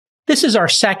This is our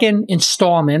second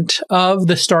installment of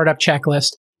the startup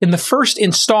checklist. In the first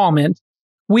installment,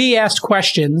 we asked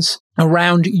questions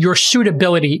around your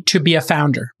suitability to be a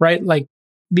founder, right? Like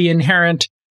the inherent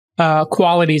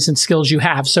qualities and skills you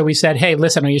have. So we said, hey,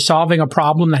 listen, are you solving a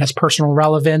problem that has personal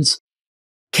relevance?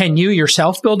 Can you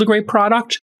yourself build a great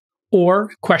product?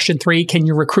 Or question 3, can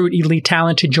you recruit elite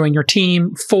talent to join your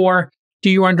team? 4, do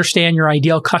you understand your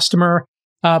ideal customer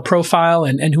profile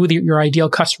and who your ideal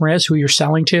customer is, who you're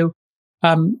selling to?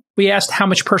 We asked, how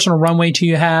much personal runway do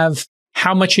you have?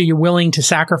 How much are you willing to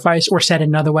sacrifice? Or said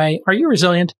another way, are you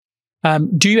resilient?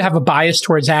 Do you have a bias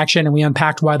towards action? And we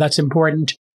unpacked why that's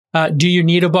important. Do you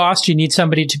need a boss? Do you need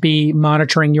somebody to be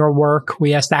monitoring your work?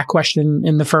 We asked that question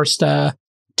in the first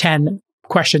 10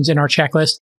 questions in our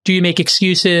checklist. Do you make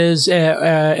excuses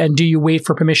and do you wait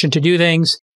for permission to do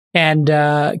things? And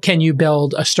can you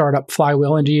build a startup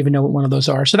flywheel? And do you even know what one of those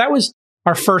are? So that was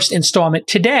our first installment.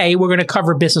 Today, we're going to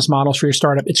cover business models for your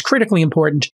startup. It's critically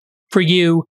important for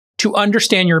you to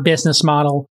understand your business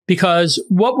model because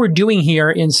what we're doing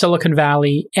here in Silicon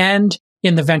Valley and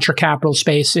in the venture capital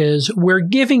space is we're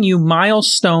giving you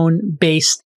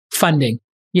milestone-based funding.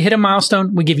 You hit a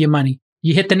milestone, we give you money.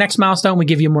 You hit the next milestone, we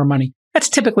give you more money. That's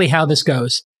typically how this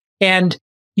goes. And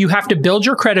you have to build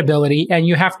your credibility and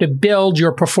you have to build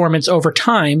your performance over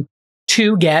time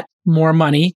to get more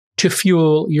money to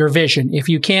fuel your vision. If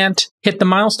you can't hit the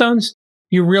milestones,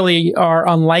 you really are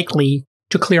unlikely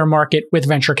to clear market with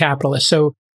venture capitalists.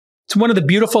 So it's one of the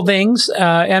beautiful things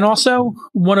and also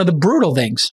one of the brutal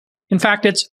things. In fact,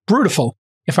 it's brutal,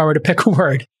 if I were to pick a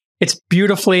word. It's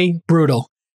beautifully brutal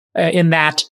in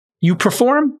that you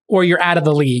perform or you're out of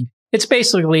the league. It's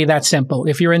basically that simple.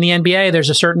 If you're in the NBA, there's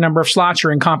a certain number of slots.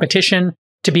 You're in competition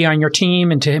to be on your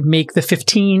team and to make the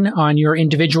 15 on your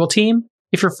individual team.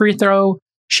 If your free throw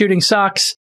shooting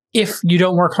sucks, if you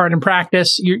don't work hard in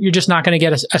practice, you're just not going to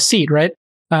get a seat, right?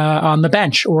 On the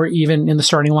bench or even in the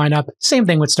starting lineup. Same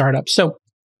thing with startups. So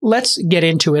let's get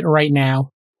into it right now.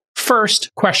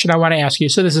 First question I want to ask you.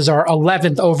 So this is our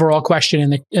 11th overall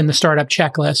question in the startup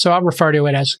checklist. So I'll refer to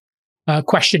it as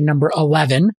question number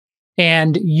 11.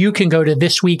 And you can go to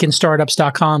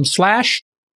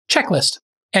thisweekinstartups.com/checklist.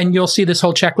 And you'll see this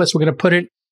whole checklist. We're going to put it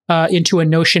into a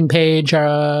Notion page,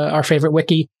 our favorite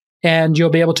wiki. And you'll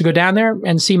be able to go down there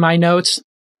and see my notes.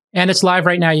 And it's live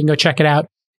right now. You can go check it out.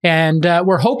 And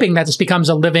we're hoping that this becomes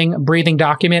a living, breathing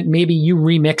document. Maybe you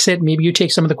remix it. Maybe you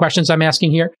take some of the questions I'm asking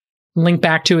here, link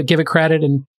back to it, give it credit,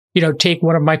 and take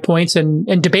one of my points and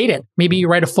debate it. Maybe you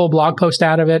write a full blog post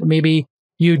out of it. Maybe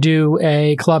you do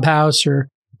a Clubhouse or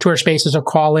Twitter Spaces or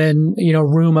call in,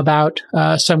 room about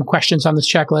some questions on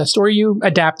this checklist, or you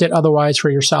adapt it otherwise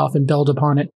for yourself and build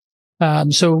upon it.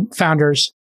 So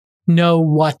founders know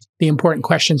what the important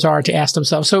questions are to ask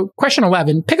themselves. So question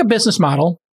 11, pick a business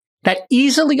model that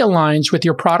easily aligns with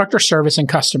your product or service and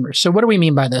customers. So what do we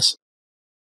mean by this?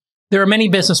 There are many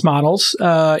business models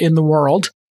in the world.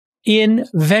 In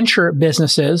venture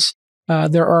businesses,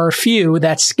 there are a few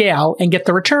that scale and get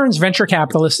the returns venture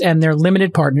capitalists and their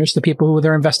limited partners, the people who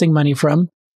they're investing money from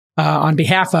on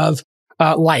behalf of,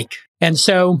 like. And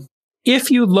so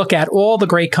if you look at all the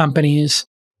great companies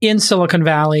in Silicon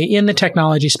Valley, in the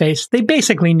technology space, they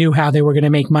basically knew how they were going to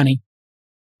make money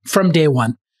from day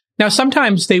one. Now,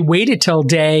 sometimes they waited till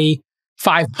day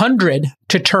 500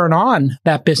 to turn on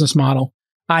that business model,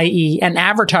 i.e. an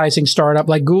advertising startup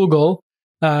like Google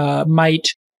might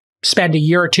spend a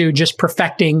year or two just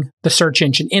perfecting the search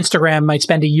engine. Instagram might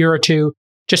spend a year or two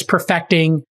just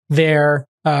perfecting their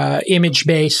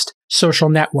image-based social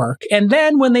network. And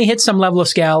then when they hit some level of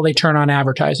scale, they turn on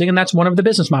advertising. And that's one of the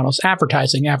business models,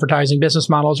 advertising. Advertising business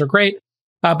models are great,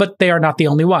 but they are not the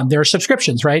only one. There are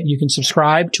subscriptions, right? You can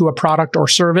subscribe to a product or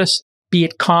service, be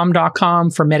it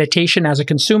Calm.com for meditation as a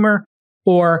consumer,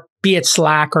 or be it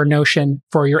Slack or Notion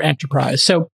for your enterprise.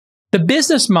 So the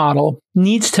business model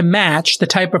needs to match the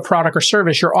type of product or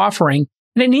service you're offering,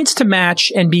 and it needs to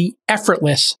match and be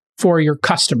effortless for your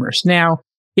customers. Now,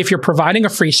 if you're providing a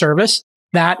free service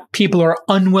that people are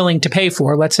unwilling to pay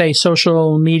for, let's say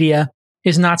social media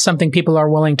is not something people are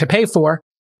willing to pay for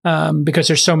because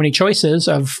there's so many choices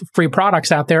of free products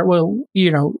out there, well,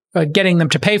 getting them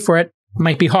to pay for it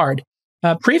might be hard.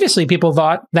 Previously, people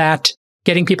thought that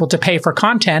getting people to pay for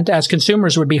content as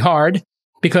consumers would be hard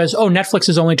because, Netflix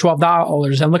is only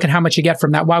 $12 and look at how much you get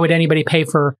from that. Why would anybody pay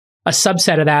for a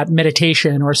subset of that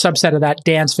meditation or a subset of that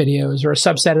dance videos or a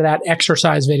subset of that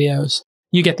exercise videos?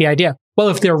 You get the idea. Well,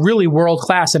 if they're really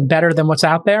world-class and better than what's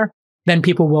out there, then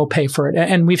people will pay for it.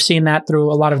 And we've seen that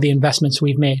through a lot of the investments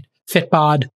we've made.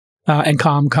 Fitbod and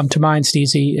Calm come to mind,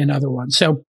 Steezy and other ones.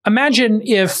 So imagine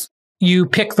if you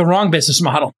pick the wrong business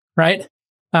model, right?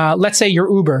 let's say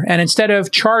you're Uber, and instead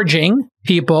of charging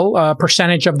people a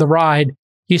percentage of the ride,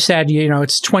 you said,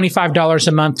 it's $25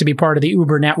 a month to be part of the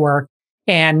Uber network.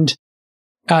 And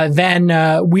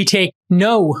then we take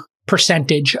no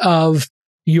percentage of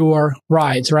your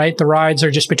rides, right? The rides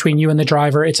are just between you and the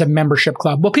driver. It's a membership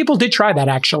club. Well, people did try that,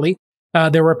 actually.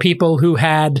 There were people who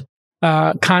had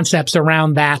concepts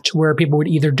around that where people would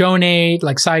either donate,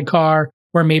 like Sidecar,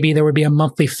 or maybe there would be a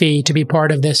monthly fee to be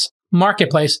part of this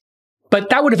marketplace. But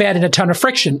that would have added a ton of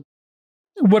friction.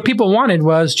 What people wanted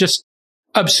was just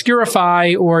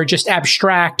obscurify or just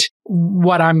abstract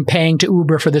what I'm paying to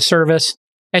Uber for the service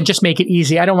and just make it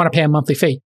easy. I don't want to pay a monthly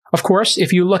fee. Of course,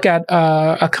 if you look at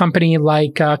a company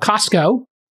like Costco,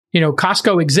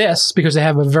 Costco exists because they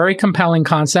have a very compelling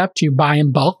concept. You buy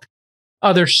in bulk.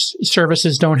 Other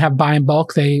services don't have buy in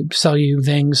bulk. They sell you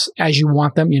things as you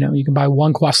want them. You can buy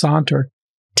one croissant or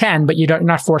 10, but you're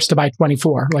not forced to buy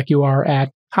 24 like you are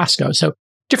at Costco. So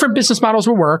different business models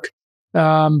will work.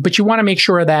 But you want to make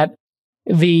sure that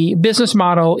the business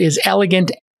model is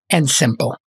elegant and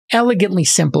simple. Elegantly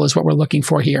simple is what we're looking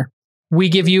for here. We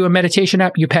give you a meditation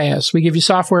app, you pay us. We give you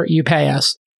software, you pay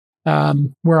us.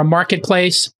 We're a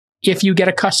marketplace. If you get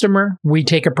a customer, we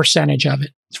take a percentage of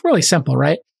it. It's really simple,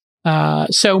 right?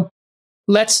 So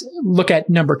let's look at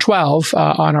number 12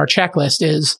 on our checklist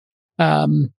is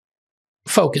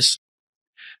focus.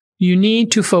 You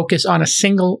need to focus on a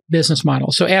single business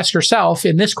model. So ask yourself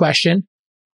in this question,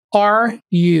 are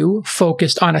you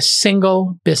focused on a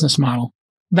single business model?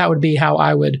 That would be how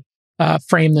I would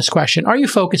frame this question. Are you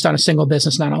focused on a single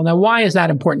business model? Now, why is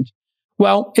that important?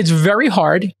 Well, it's very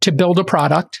hard to build a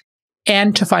product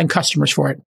and to find customers for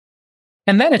it.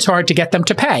 And then it's hard to get them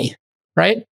to pay,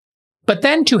 right? But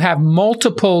then to have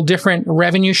multiple different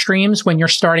revenue streams when you're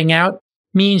starting out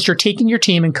means you're taking your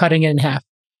team and cutting it in half.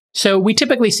 So we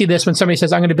typically see this when somebody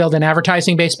says, I'm going to build an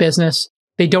advertising-based business.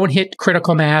 They don't hit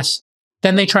critical mass.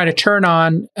 Then they try to turn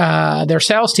on their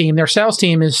sales team. Their sales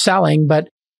team is selling, but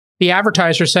the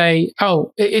advertisers say,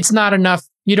 oh, it's not enough.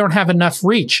 You don't have enough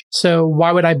reach. So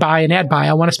why would I buy an ad buy?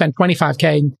 I want to spend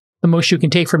 $25K. The most you can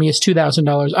take from me is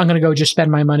 $2,000. I'm going to go just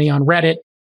spend my money on Reddit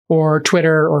or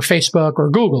Twitter or Facebook or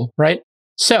Google, right?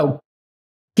 So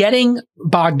getting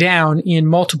bogged down in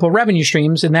multiple revenue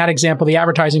streams, in that example, the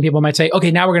advertising people might say,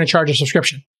 okay, now we're going to charge a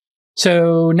subscription.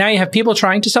 So now you have people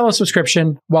trying to sell a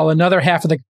subscription while another half of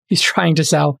the is trying to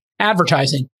sell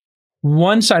advertising.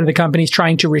 One side of the company is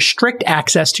trying to restrict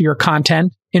access to your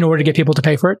content in order to get people to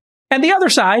pay for it. And the other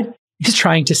side is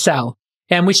trying to sell.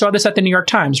 And we saw this at the New York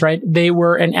Times, right? They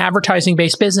were an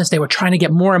advertising-based business. They were trying to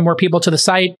get more and more people to the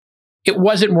site. It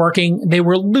wasn't working. They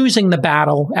were losing the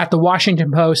battle at the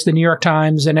Washington Post, the New York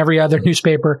Times, and every other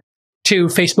newspaper to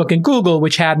Facebook and Google,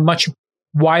 which had much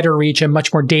wider reach and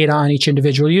much more data on each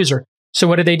individual user. So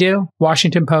what did they do?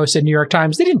 Washington Post and New York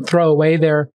Times, they didn't throw away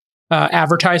their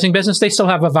advertising business. They still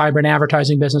have a vibrant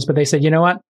advertising business, but they said, you know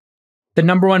what? The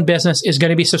number one business is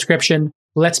going to be subscription.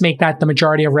 Let's make that the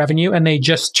majority of revenue. And they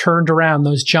just turned around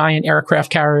those giant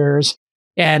aircraft carriers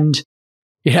and,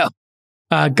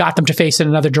 got them to face in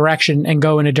another direction and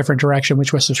go in a different direction,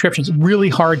 which was subscriptions. Really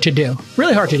hard to do.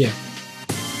 Really hard to do.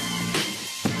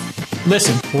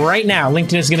 Listen, right now,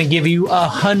 LinkedIn is going to give you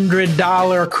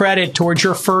 $100 credit towards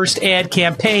your first ad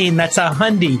campaign. That's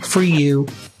 $100 for you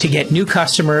to get new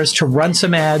customers to run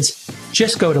some ads.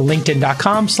 Just go to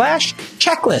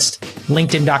linkedin.com/checklist,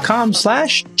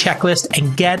 linkedin.com/checklist,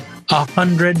 and get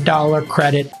 $100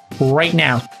 credit right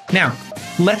now. Now,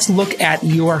 let's look at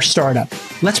your startup.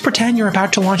 Let's pretend you're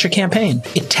about to launch a campaign.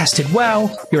 It tested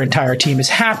well. Your entire team is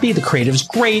happy. The creative's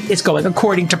great. It's going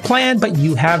according to plan, but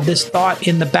you have this thought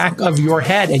in the back of your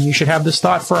head, and you should have this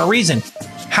thought for a reason.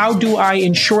 How do I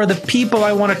ensure the people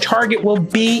I want to target will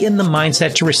be in the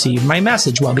mindset to receive my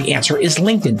message? Well, the answer is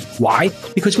LinkedIn. Why?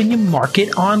 Because when you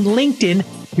market on LinkedIn,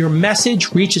 your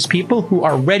message reaches people who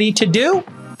are ready to do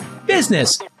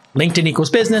business. LinkedIn equals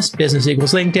business, business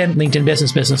equals LinkedIn, LinkedIn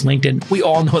business, business, LinkedIn. We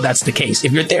all know that's the case.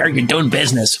 If you're there, you're doing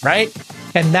business, right?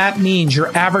 And that means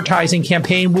your advertising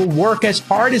campaign will work as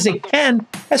hard as it can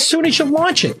as soon as you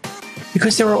launch it.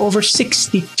 Because there are over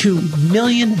 62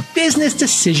 million business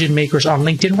decision makers on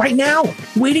LinkedIn right now,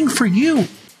 waiting for you.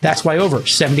 That's why over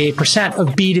 78%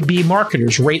 of B2B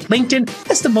marketers rate LinkedIn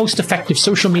as the most effective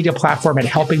social media platform at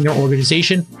helping their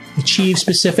organization achieve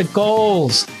specific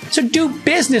goals. So do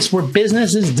business where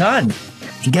business is done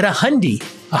and get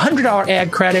 $100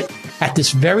 ad credit at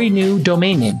this very new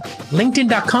domain name,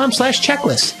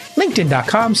 linkedin.com/checklist,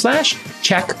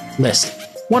 linkedin.com/checklist.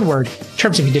 One word,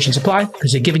 terms and conditions apply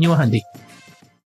because they're giving you $100.